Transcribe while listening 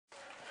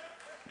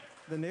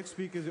The next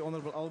speaker is the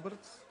Honourable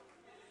Alberts.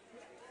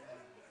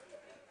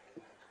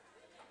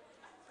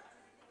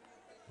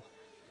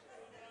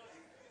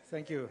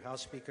 Thank you,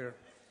 House Speaker.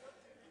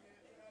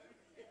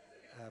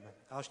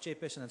 House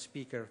Chairperson and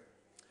Speaker.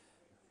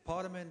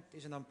 Parliament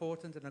is an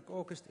important and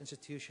august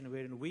institution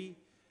wherein we,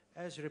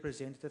 as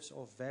representatives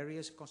of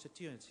various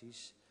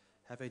constituencies,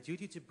 have a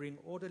duty to bring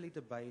orderly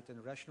debate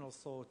and rational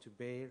thought to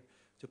bear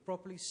to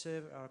properly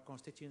serve our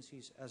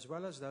constituencies as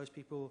well as those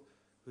people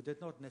who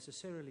did not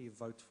necessarily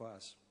vote for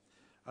us.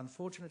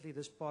 Unfortunately,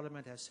 this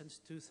Parliament has since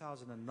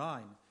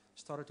 2009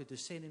 started to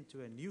descend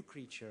into a new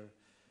creature,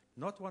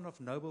 not one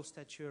of noble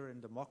stature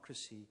and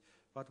democracy,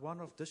 but one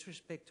of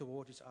disrespect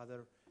towards each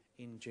other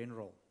in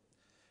general.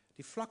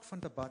 Die vlak van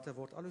debatte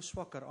word al hoe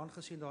swakker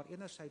aangesien daar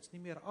enerzijds nie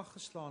meer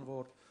aggeslaan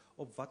word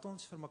op wat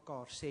ons vir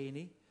mekaar sê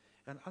nie,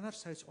 en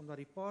anderzijds omdat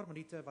die paar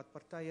minute wat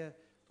partye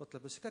tot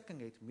hulle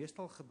beskikking het,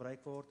 meestal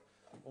gebruik word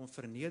om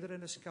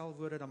vernederende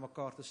skelwoorde na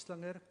mekaar te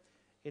slinger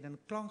en in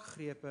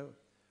klankgrepe,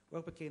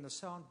 ook bekende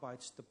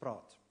soundbites, te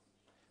praat.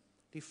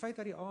 Die feit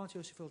dat die ANC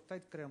soveel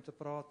tyd kry om te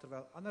praat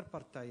terwyl ander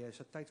partye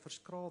se tyd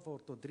verskraal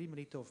word tot 3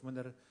 minute of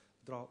minder,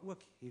 dra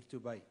ook hiertoe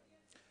by.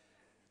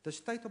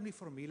 Dis tyd om die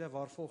formule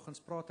waar volgens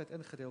praattyd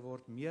ingedeel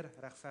word meer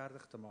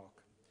regverdig te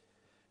maak.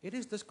 It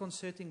is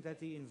disconcerting that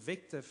the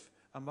invective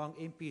among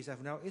MPs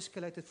have now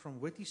escalated from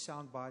witty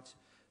soundbites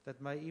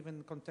that may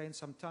even contain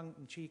some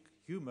tongue-in-cheek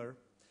humor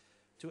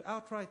to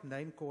outright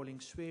name-calling,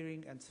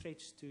 swearing and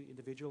threats to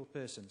individual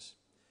persons.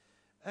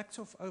 Acts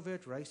of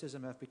overt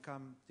racism have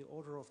become the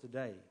order of the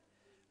day.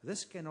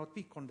 This cannot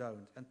be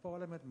condoned, and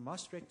Parliament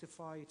must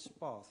rectify its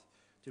path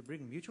to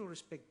bring mutual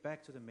respect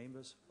back to the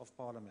members of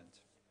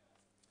Parliament.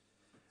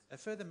 A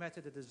further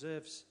matter that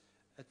deserves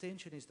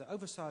attention is the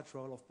oversight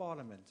role of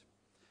Parliament.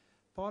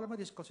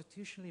 Parliament is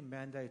constitutionally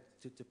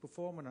mandated to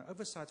perform an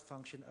oversight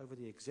function over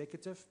the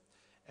executive,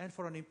 and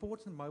for an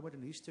important moment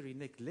in history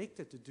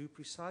neglected to do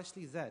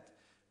precisely that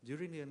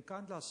during the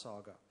Nkandla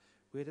saga,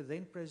 where the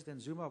then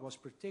President Zuma was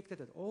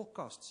protected at all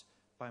costs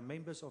by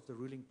members of the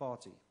ruling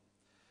party.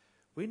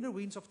 When the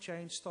winds of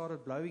change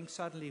started blowing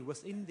suddenly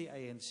within the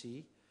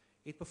ANC,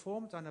 it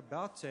performed an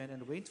about-turn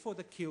and went for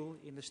the kill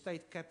in the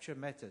state capture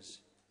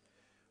matters.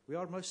 We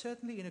are most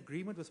certainly in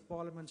agreement with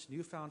Parliament's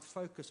newfound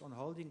focus on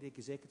holding the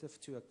executive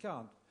to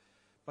account,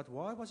 but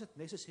why was it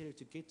necessary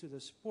to get to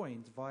this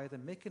point via the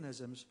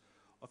mechanisms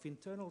of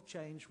internal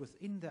change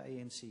within the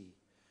ANC?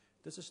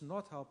 This is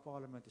not how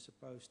Parliament is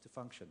supposed to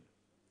function.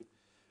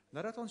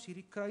 Nadat ons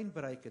hierdie kruin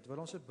bereik het,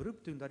 wil ons 'n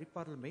beroep doen dat die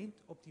Parlement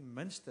op die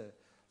minste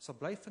sal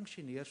bly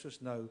funksioneer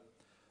soos nou,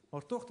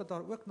 maar tog dat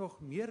daar ook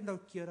nog meer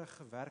noukeurig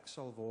gewerk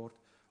sal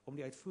word om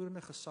die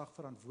uitvoerende gesag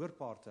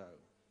verantwoordbaar te hou.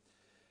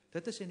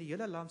 Dit is in die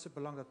hele land se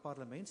belang dat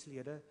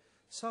parlementslede,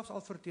 selfs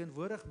al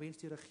verteenwoordig mens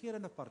die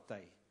regerende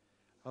party,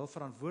 hul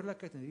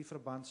verantwoordelikheid in hierdie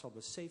verband sal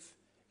besef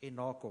en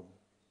nakom.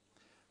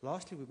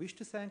 Lastly, we wish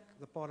to thank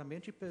the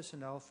parliamentary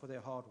personnel for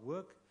their hard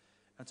work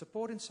and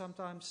support in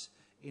sometimes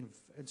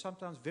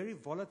very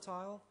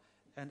volatile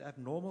and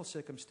abnormal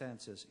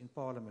circumstances in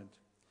Parliament.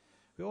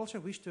 We also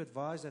wish to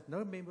advise that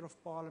no member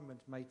of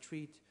Parliament may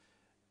treat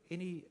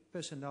any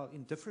personnel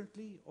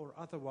indifferently or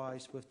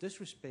otherwise with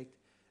disrespect,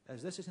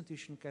 as this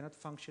institution cannot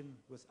function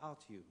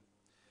without you.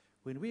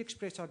 When we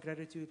express our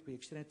gratitude, we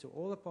extend it to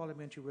all the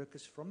parliamentary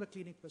workers, from the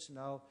cleaning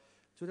personnel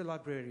to the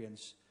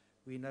librarians.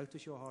 We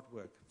notice your hard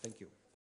work. Thank you.